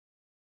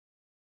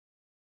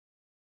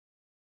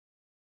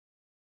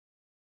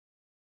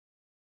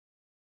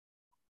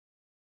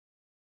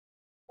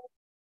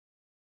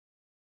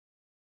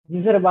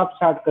जी sir, अब आप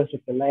start कर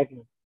सकते हैं लाइक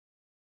में।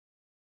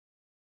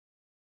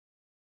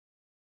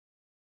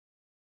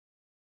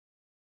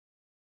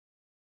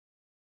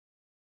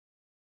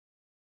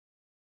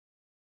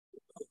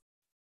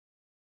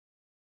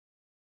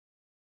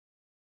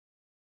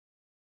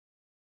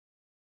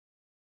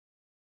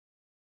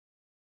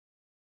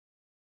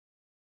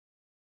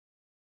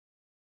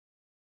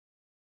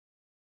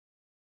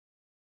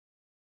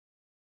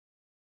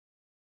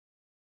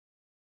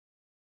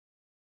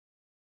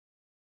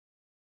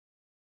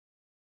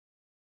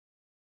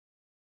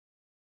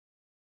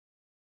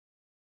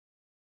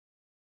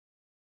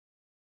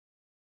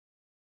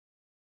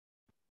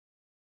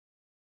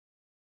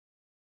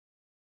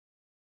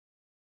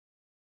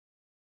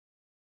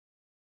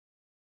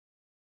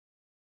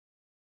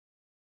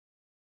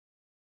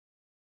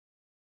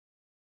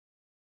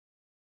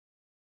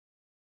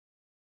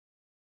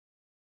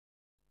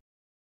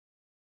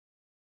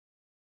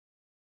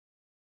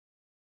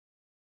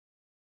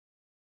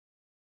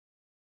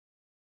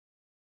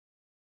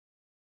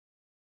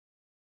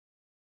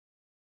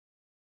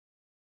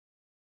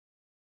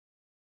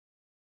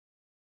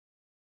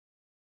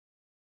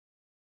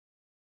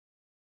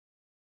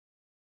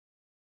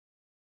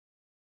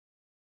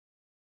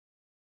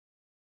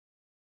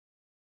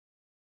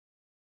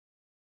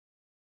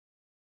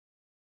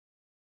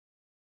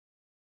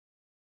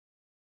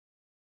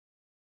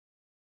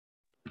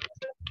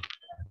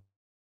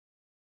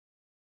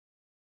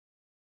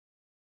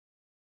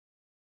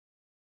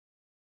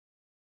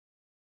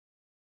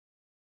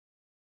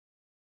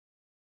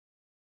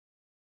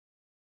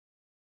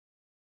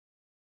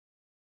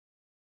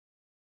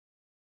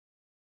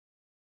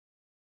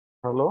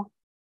 Hello.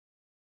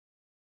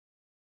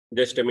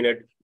 Just a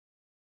minute.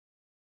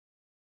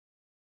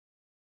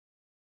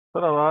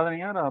 Sir आवाज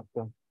नहीं आ रहा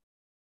आपका?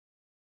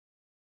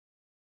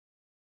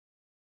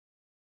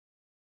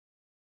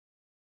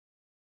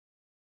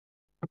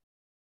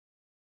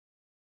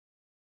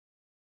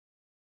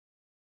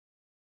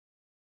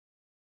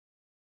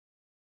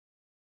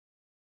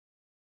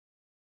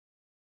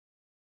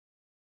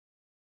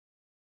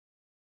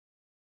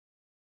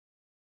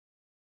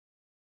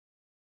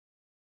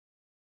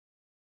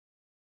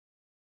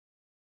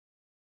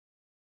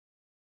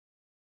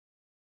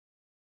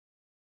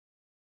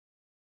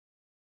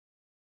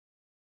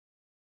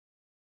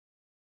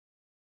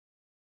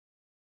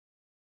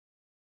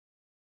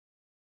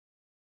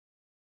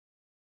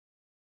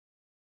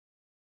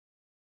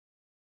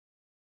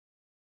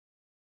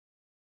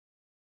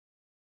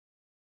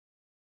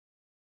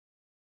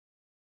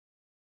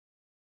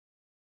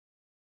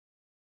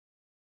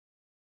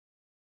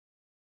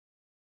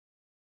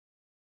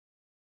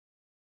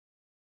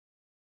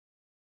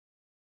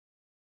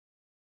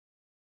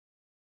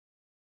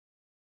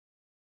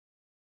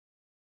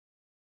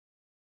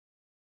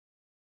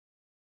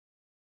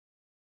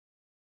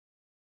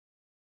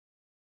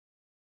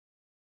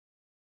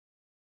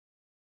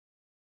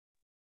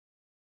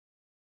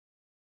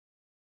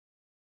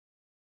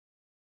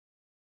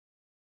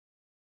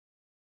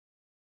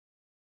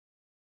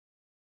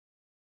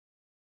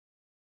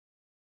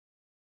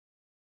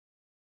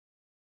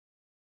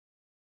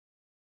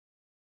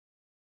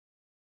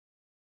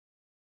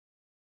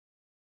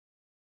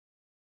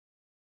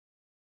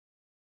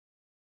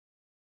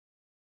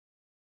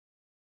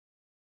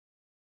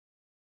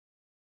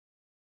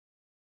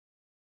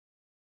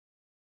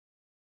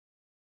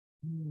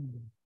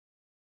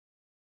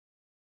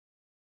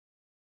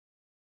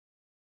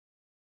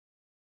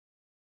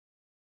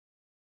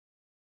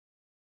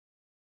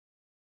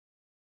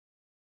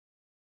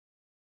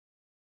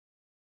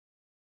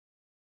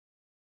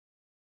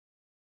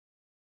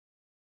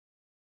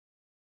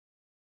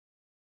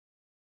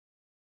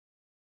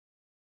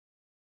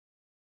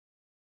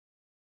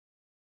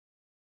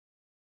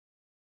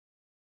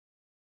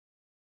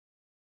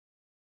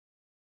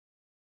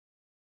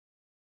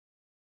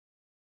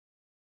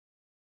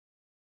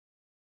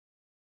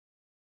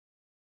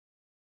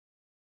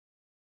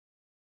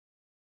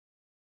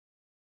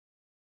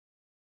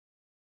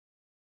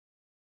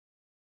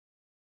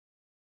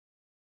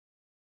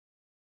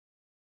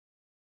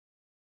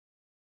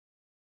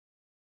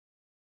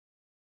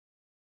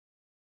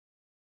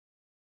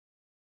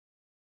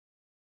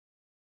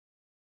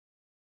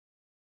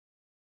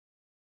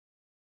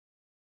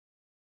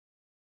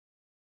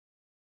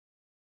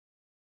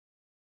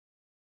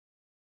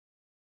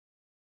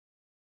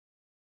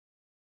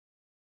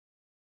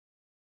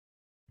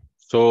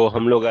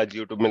 हम लोग आज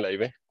यूट्यूब में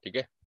लाइव है, ठीक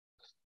है।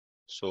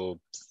 सो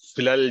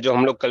फिलहाल जो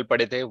हम लोग कल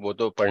पढ़े थे वो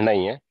तो पढ़ना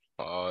ही है।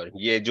 और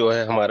ये जो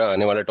है हमारा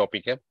आने वाला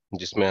टॉपिक है,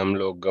 जिसमें हम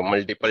लोग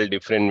मल्टीपल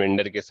डिफरेंट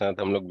वेंडर के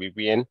साथ हम लोग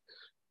वीपीएन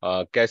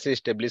कैसे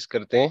स्टेब्लिश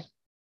करते हैं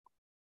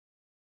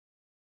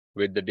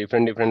with the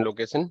different different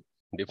location,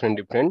 different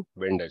different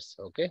vendors.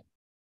 Okay,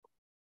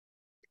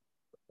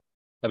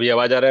 अभी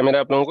आवाज आ रहा है मेरा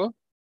आप लोगों को?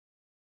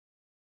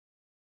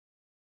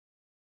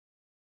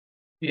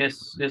 यस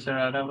यस सर,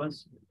 आ रहा है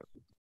बस।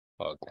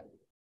 ओके,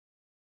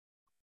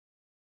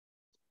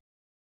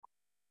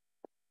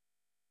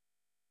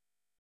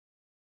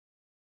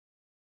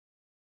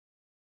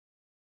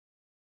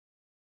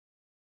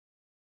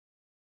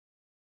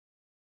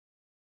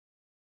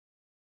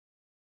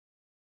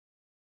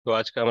 तो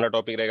आज का हमारा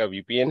टॉपिक रहेगा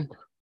वीपीएन,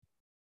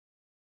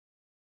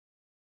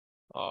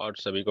 और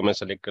सभी को मैं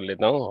सेलेक्ट कर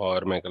लेता हूँ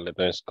और मैं कर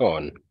लेता हूँ इसको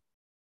ऑन।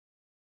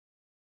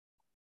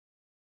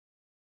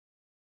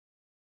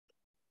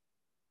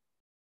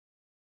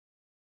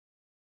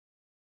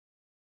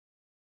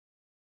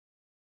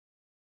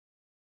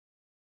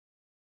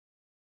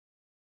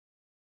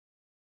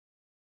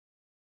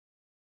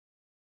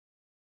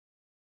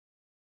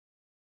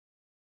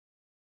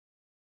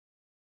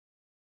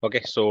 ओके,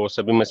 सो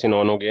सभी मशीन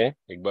ऑन हो गए हैं।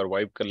 एक बार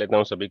वाइप कर लेता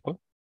हूँ सभी को,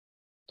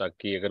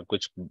 ताकि अगर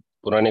कुछ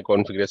पुराने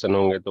कॉन्फ़िगरेशन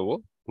होंगे तो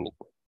वो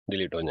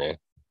डिलीट हो जाए।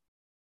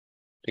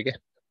 ठीक है,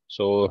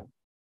 सो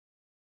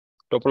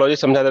टोपोलॉजी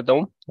समझा देता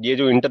हूँ। ये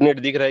जो इंटरनेट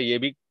दिख रहा है ये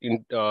भी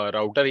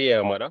राउटर ही है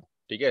हमारा।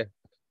 ठीक है,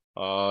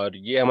 और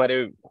ये हमारे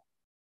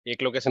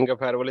एक लोकेशन का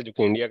फायरवॉल है जो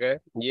कि इंडिया का है।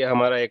 ये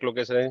हमारा एक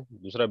लोकेशन है,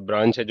 दूसरा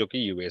ब्रांच है जो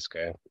कि यूएस का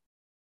है।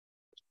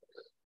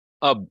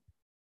 अब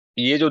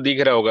ये जो दिख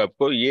रहा होगा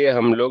आपको, ये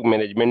हम लोग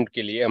मैनेजमेंट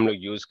के लिए हम लोग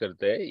यूज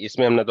करते हैं।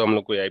 इसमें हम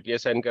लोग कोई आईपी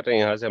असाइन कर रहे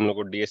हैं, यहाँ से हम लोग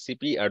को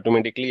डीएचसीपी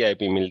ऑटोमेटिकली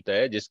आईपी मिलता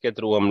है, जिसके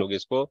थ्रू हम लोग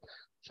इसको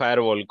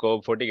फायरवॉल को,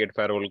 FortiGate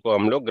फायरवॉल को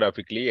हम लोग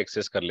ग्राफिकली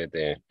एक्सेस कर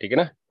लेते हैं। ठीक है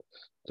ना।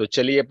 तो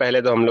चलिए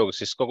पहले तो हम लोग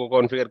सिस्को को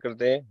कॉन्फ़िगर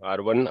करते हैं,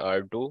 R1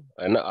 R2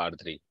 एंड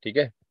R3। ठीक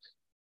है,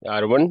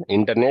 R1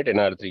 इंटरनेट एंड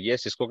R3 ये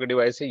सिस्को के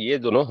डिवाइस है, ये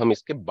दोनों हम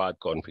इसके बाद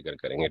कॉन्फ़िगर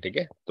करेंगे। ठीक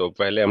है, तो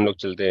पहले हम लोग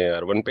चलते हैं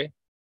R1 पे,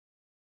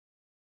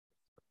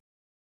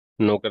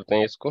 नो करते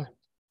हैं इसको।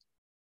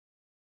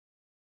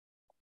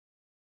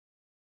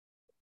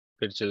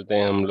 फिर चलते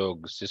हैं हम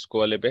लोग सिस्को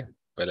वाले पे,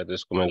 पहले तो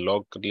इसको मैं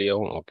लॉक कर लिया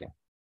हूँ। ओके,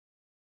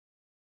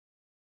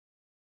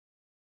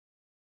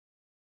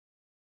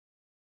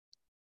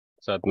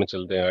 साथ में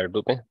चलते हैं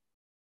R2 पे।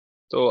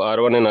 तो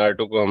R1 एंड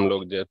R2 को हम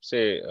लोग जब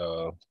से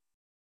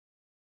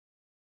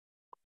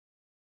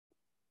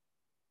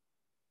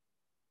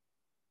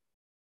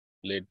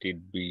let it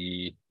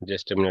be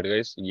just a minute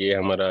guys, ये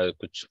हमारा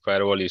कुछ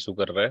फायरवॉल इशू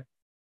कर रहा है।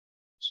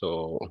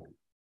 सो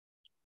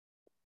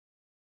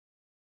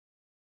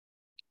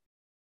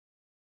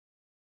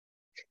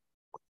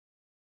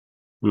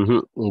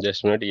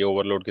जस्ट मिनट, ये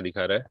ओवरलोड के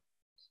दिखा रहा है,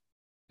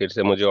 फिर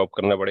से मुझे ऑफ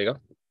करना पड़ेगा।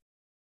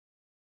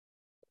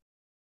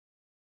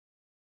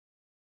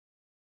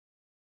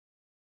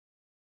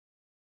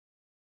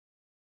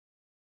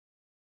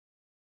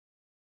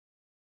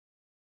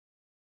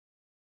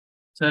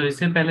 सर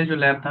इससे पहले जो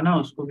लैब था ना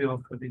उसको भी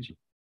ऑफ कर दीजिए।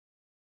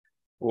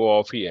 वो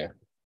ऑफ ही है।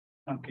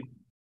 ओके।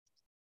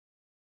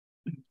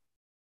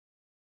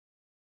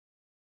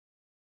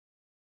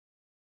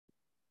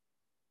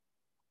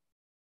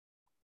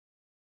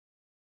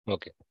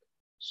 ओके,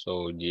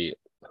 सो ये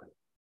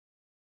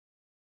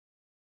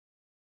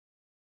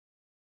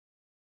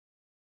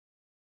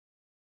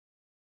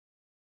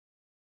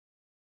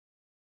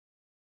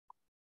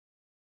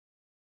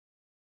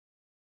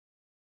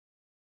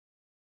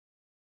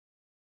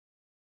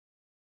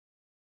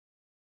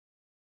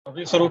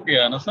अभी शुरू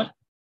किया है ना सर?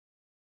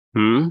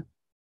 हम्म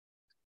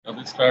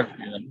अभी स्टार्ट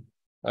किया है।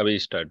 अभी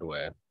स्टार्ट हुआ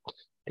है।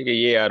 ठीक है,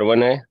 ये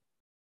R1 है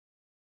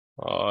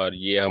और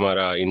ये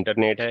हमारा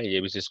इंटरनेट है,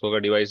 ये भी सिस्को का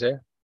डिवाइस है।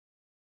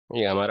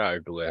 ये हमारा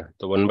R2 है।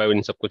 तो वन बाय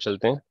वन सबको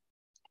चलते हैं।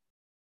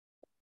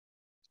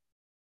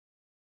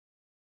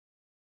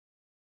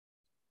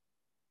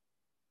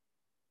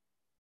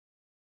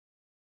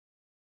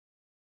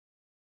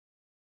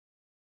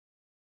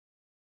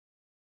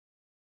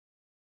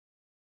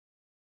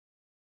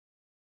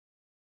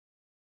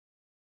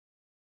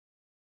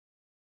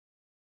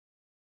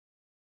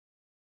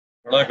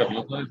 बड़ा कर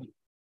लो सर,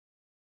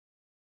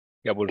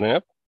 क्या बोल रहे हैं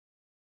आप?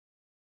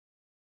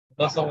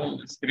 थोड़ा सा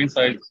स्क्रीन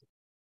साइज।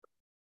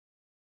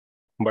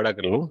 बड़ा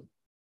कर लूँ?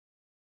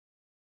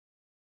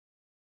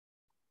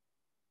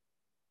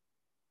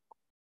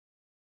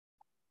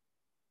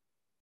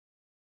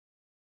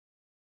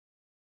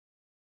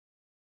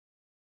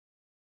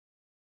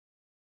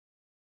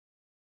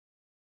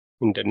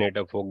 इंटरनेट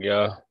अप हो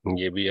गया,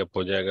 ये भी अप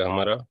हो जाएगा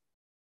हमारा।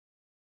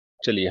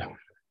 चलिए,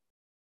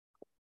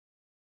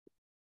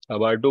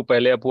 अब R2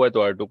 पहले अप हुआ है तो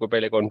R2 को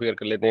पहले कॉन्फ़िगर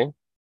कर लेते हैं।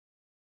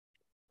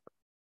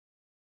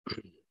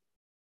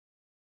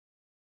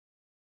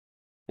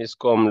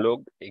 इसको हम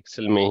लोग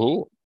एक्सेल में ही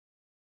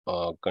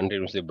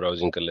कंटिन्यूसली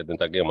ब्राउजिंग कर लेते हैं,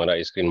 ताकि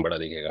हमारा स्क्रीन बड़ा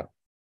दिखेगा।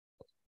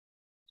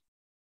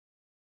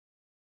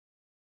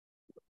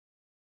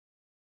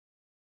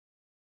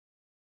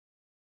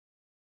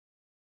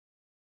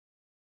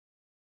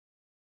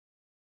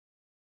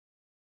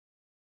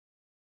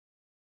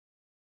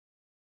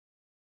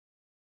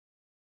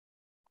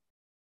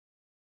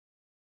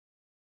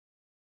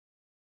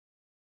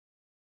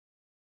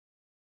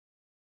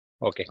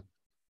 ओके,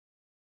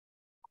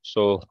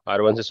 सो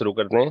R1 से शुरू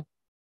करते हैं।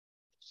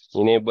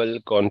 Enable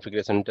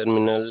configuration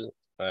terminal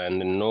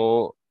and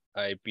no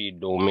IP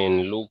domain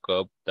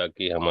lookup,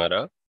 ताकि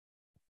हमारा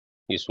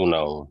इशू ना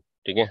हो।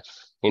 ठीक है,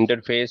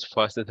 इंटरफेस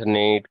फास्ट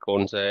इथरनेट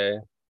कौन सा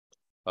है?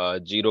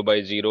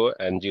 0x0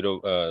 एंड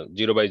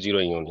 0x0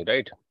 ही होनी,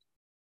 right?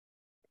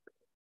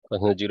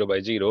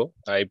 0x0,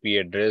 IP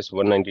address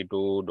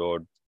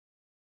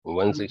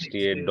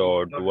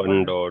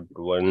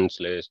 192.168.1.1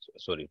 slash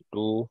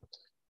 2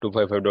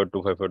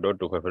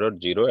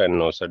 255.255.255.0 and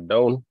no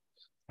shutdown,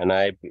 and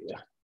IP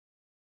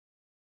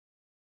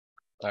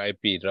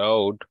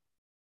route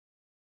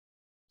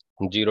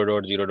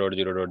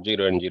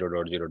 0.0.0.0 and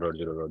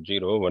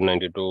 0.0.0.0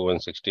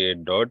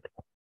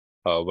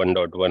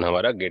 192.168.1.1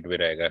 हमारा गेटवे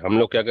रहेगा। हम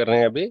लोग क्या कर रहे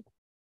हैं अभी,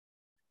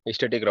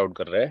 स्टैटिक राउट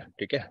कर रहे हैं,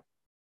 ठीक है।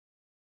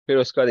 फिर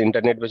उसके बाद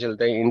इंटरनेट पे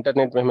चलते हैं।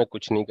 इंटरनेट में हमें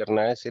कुछ नहीं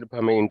करना है, सिर्फ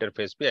हमें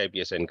इंटरफेस पे आईपी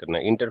असाइन करना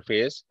है।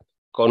 इंटरफेस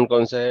कौन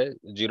कौन सा है,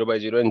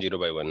 0/0 and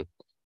 0/1।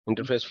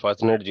 Interface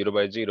फास्टनेट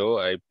 0/0,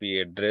 IP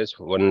address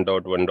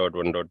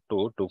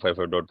 1.1.1.2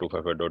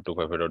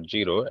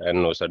 255.255.255.0 and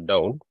no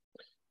shutdown.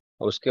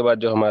 उसके बाद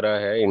जो हमारा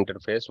है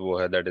इंटरफेस वो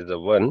है दैट इज द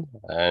 1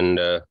 एंड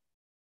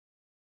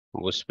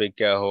उस पे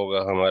क्या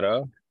होगा हमारा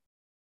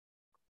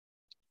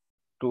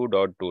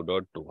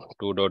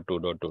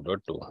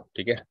 2.2.2,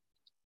 ठीक है।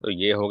 तो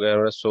ये हो गया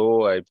हमारा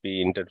सो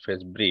आईपी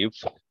इंटरफेस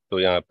ब्रीफ। तो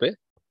यहाँ पे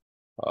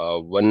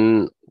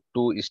 1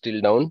 2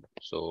 still down,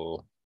 so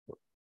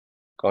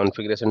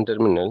configuration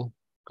terminal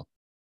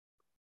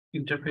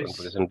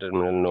interface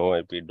no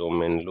IP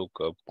domain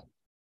lookup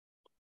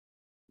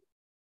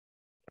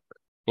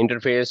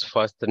interface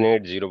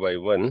फास्टनेट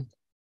 0/1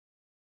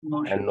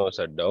 and no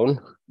shutdown।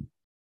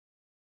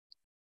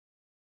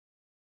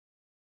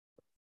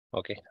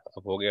 Okay,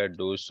 अब हो गया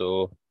do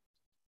so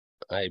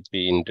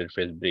IP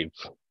interface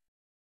brief.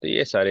 तो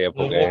ये सारे अब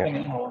हो गए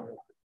हैं।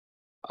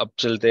 अब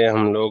चलते हैं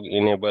हम लोग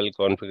enable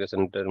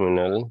configuration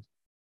terminal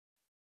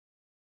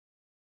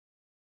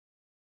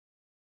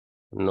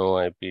no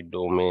IP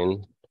domain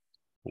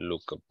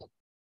lookup.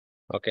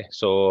 Okay,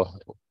 सो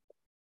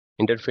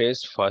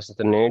इंटरफेस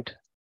फास्टनेट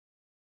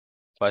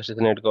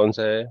कौन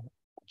सा है,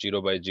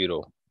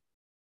 0/0।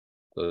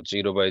 तो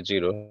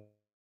 0/0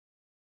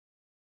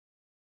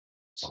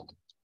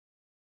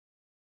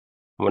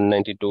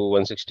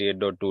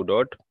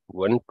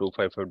 192.168.2.1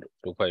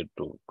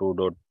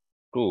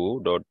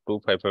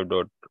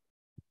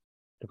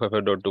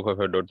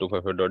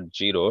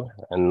 255.255.2.2.255.255.255.0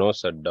 and no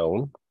shutdown।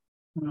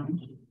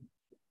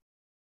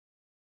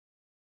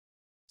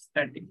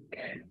 Static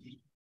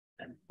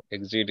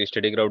exit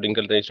static routing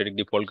करते हैं, स्टैटिक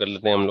डिफॉल्ट कर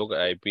लेते हैं हम लोग।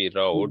 आईपी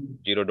राउट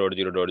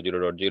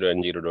 0.0.0.0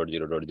 एंड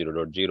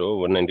 0.0.0.0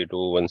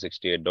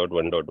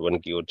 192.168.1.1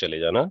 की ओर चले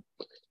जाना।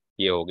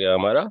 ये हो गया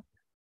हमारा,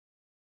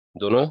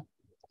 दोनों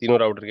तीनों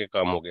राउटर के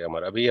काम हो गया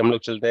हमारा। अभी हम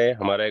लोग चलते हैं,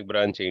 हमारा एक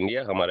ब्रांच है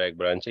इंडिया, हमारा एक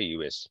ब्रांच है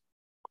यूएस,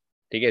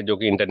 ठीक है, जो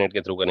कि इंटरनेट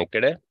के थ्रू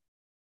कनेक्टेड है।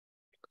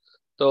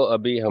 तो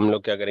अभी हम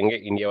लोग क्या करेंगे,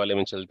 इंडिया वाले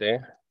में चलते हैं।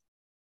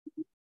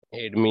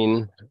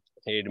 एडमिन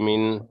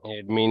एडमिन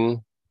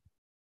एडमिन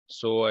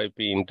सो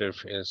IP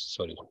interface,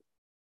 sorry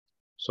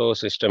so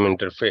system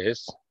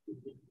interface,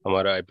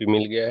 हमारा आईपी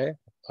मिल गया है।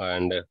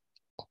 And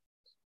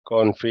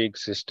config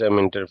system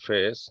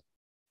interface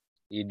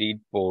edit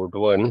port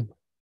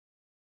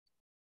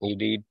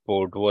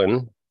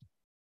 1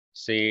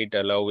 set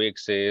allow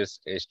access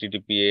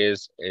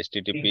HTTPS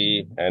HTTP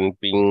and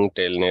ping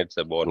telnet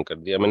सब ऑन कर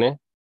दिया मैंने।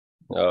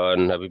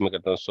 और अभी मैं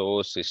करता हूँ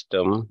सो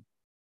सिस्टम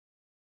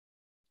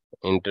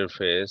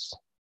इंटरफेस।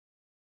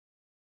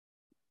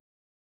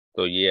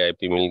 तो ये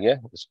आईपी मिल गया,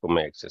 इसको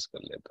मैं एक्सेस कर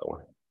लेता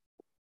हूँ,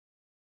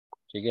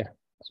 ठीक है।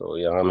 सो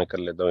यहाँ मैं कर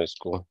लेता हूँ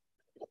इसको।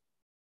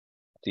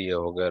 तो ये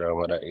हो गया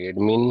हमारा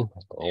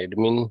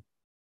एडमिन।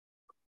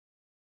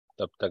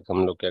 तब तक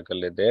हम लोग क्या कर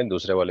लेते हैं,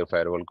 दूसरे वाले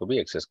फायरवॉल को भी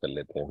एक्सेस कर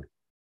लेते हैं।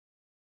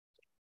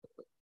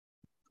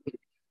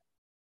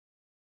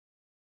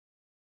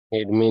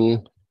 एडमिन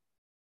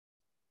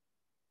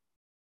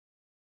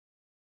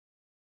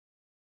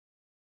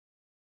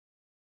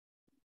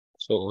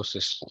सो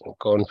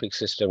config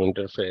system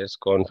interface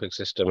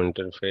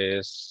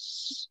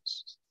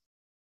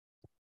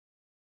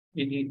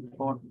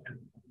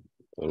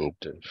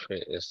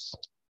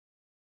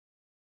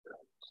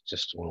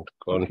just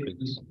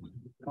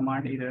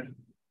command इधर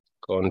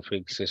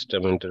config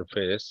system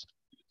interface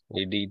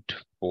edit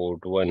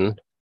port 1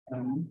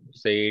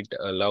 set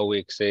allow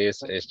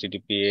access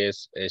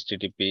HTTPS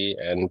HTTP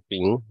and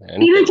ping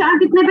and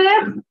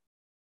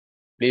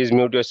please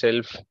mute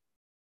yourself।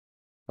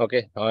 Okay,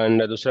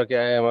 and दूसरा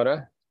क्या है हमारा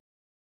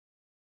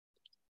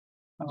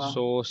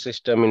सो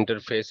सिस्टम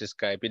इंटरफेस।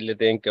 इसका आईपी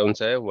लेते हैं, कौन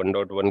सा है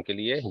 1.1 के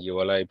लिए ये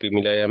वाला आईपी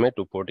मिला है हमें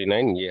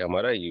 249, ये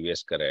हमारा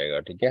यूएस का रहेगा,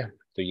 ठीक है।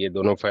 तो ये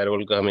दोनों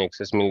फायरवॉल का हमें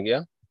एक्सेस मिल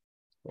गया।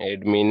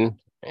 एडमिन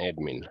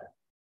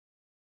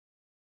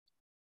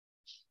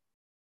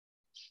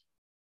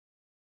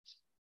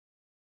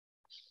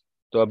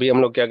तो अभी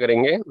हम लोग क्या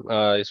करेंगे,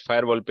 इस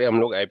फायरवॉल पे हम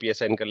लोग आईपी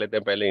असाइन कर लेते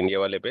हैं पहले इंडिया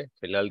वाले पे।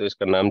 फिलहाल तो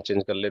इसका नाम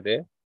चेंज कर लेते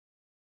हैं,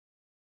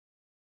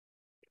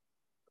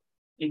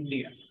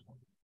 इंडिया,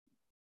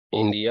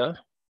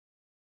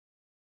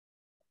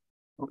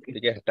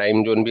 ठीक है।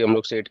 टाइम जोन भी हम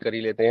लोग सेट कर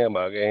ही लेते हैं, अब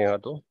आ गए हैं यहाँ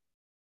तो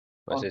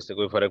वैसे इससे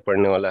कोई फर्क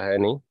पड़ने वाला है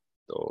नहीं।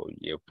 तो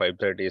ये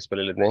 5:30 इस पर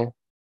ले लेते हैं।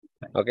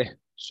 ओके,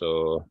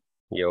 सो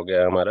ये हो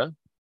गया हमारा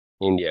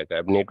इंडिया का।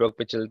 अब नेटवर्क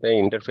पे चलते हैं,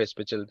 इंटरफेस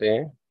पे चलते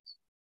हैं।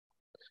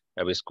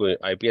 अब इसको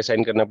आईपी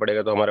असाइन करना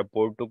पड़ेगा। तो हमारा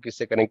पोर्ट 2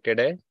 किससे कनेक्टेड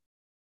है,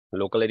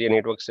 लोकल एरिया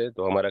नेटवर्क से।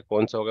 तो हमारा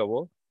कौन सा होगा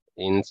वो,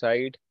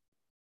 इनसाइड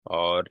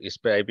और इस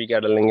पे आईपी क्या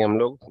डालेंगे हम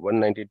लोग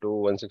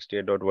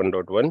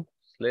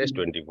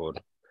 192.168.1.1/24।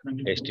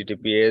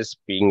 HTTPS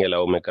पिंग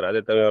अलाउ में करा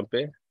देता हूँ यहाँ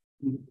पे,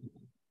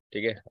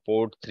 ठीक है।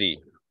 पोर्ट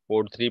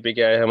 3 पे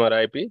क्या है हमारा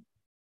आईपी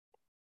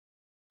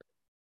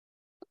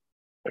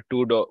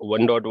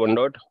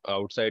 2.1.1.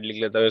 आउटसाइड लिख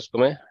लेता हूँ इसको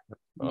मैं,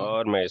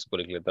 और मैं इसको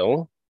लिख लेता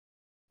हूँ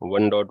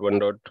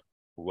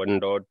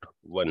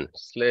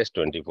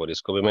 1.1.1.1/24।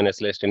 इसको भी मैंने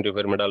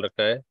 /24 में डाल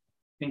रखा है।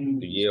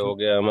 तो ये हो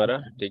गया हमारा,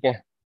 ठीक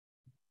है।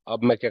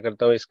 अब मैं क्या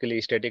करता हूँ, इसके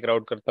लिए स्टैटिक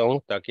राउट करता हूँ,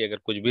 ताकि अगर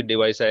कुछ भी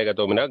डिवाइस आएगा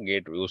तो मेरा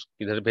गेट उस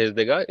किधर भेज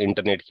देगा,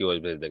 इंटरनेट की ओर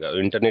भेज देगा।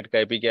 इंटरनेट का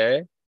आईपी क्या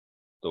है,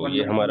 तो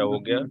ये हमारा हो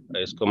गया,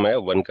 इसको मैं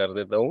 1 कर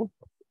देता हूँ,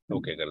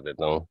 ओके कर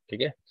देता हूँ,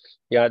 ठीक है।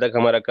 यहाँ तक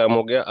हमारा काम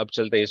हो गया। अब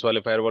चलते हैं इस वाले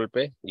फायरवॉल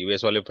पे,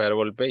 यूएस वाले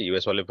फायरवॉल पे।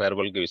 यूएस वाले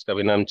फायरवॉल के इसका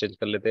भी नाम चेंज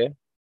कर लेते हैं,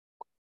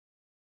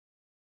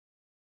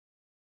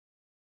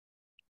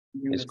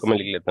 इसको मैं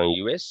लिख लेता हूँ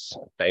यूएस।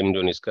 टाइम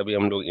जोन इसका भी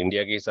हम लोग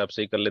इंडिया के हिसाब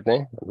से ही कर लेते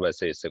हैं,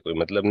 वैसे इससे कोई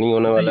मतलब नहीं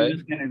होने वाला है,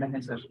 यूएस कनाडा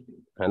है सर।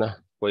 है ना,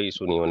 कोई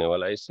इशू नहीं होने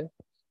वाला है इससे।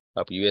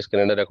 आप यूएस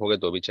कनाडा रखोगे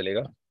तो भी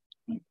चलेगा।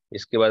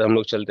 इसके बाद हम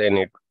लोग चलते हैं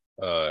नेट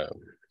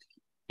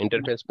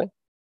इंटरफेस पे,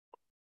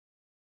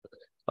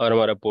 और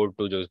हमारा पोर्ट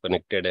 2 जो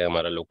कनेक्टेड है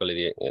हमारा लोकल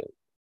एरिया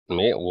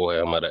में, वो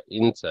है हमारा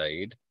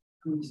इनसाइड।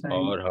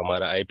 और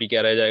हमारा आईपी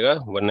क्या रह जाएगा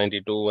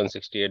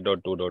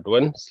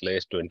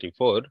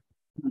 192.168.2.1/24।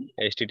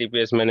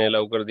 HTTPS मैंने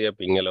अलाउ कर दिया,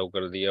 पिंग अलाउ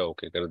कर दिया,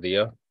 ओके कर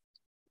दिया।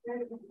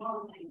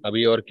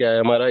 अभी और क्या है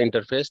हमारा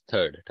इंटरफेस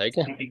थर्ड, ठीक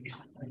है।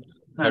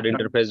 थर्ड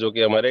इंटरफेस जो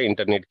कि हमारे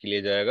इंटरनेट के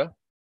लिए जाएगा,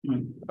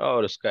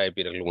 और उसका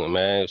आईपी रख लूंगा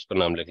मैं, उसको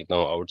नाम लिख लेता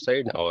हूँ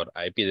आउटसाइड, और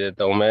आईपी दे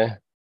देता हूँ मैं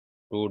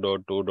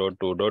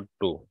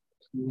 2.2.2.2,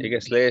 ठीक है,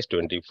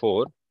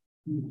 /24।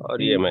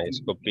 और ये मैं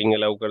इसको पिंग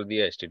अलाउ कर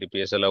दिया,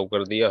 HTTPS अलाउ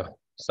कर दिया।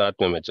 साथ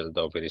में मैं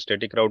चलता हूँ फिर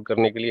स्टैटिक राउट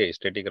करने के लिए।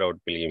 स्टैटिक राउट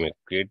के लिए मैं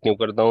क्रिएट न्यू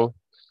करता हूँ।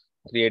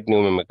 क्रिएट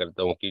न्यू में मैं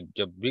करता हूँ कि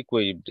जब भी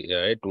कोई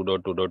आए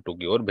 2.2.2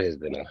 की ओर भेज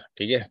देना,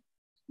 ठीक है।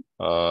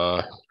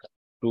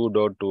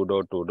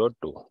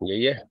 2.2.2.2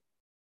 यही है,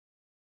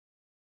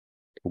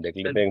 देख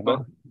लेते हैं एक बार।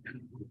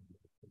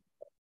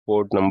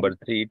 Port number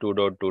 3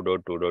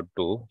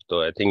 2.2.2.2।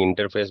 तो आई थिंक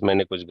इंटरफेस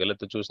मैंने कुछ गलत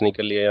तो चूज नहीं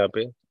कर लिया यहाँ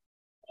पे,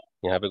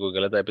 कोई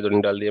गलत आईपी तो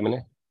नहीं डाल दिया मैंने।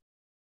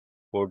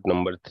 Port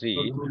number 3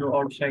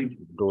 outside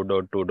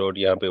 2.2.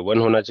 यहाँ पे 1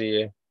 होना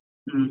चाहिए,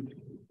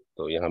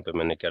 तो यहाँ पे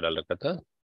मैंने क्या डाल रखा था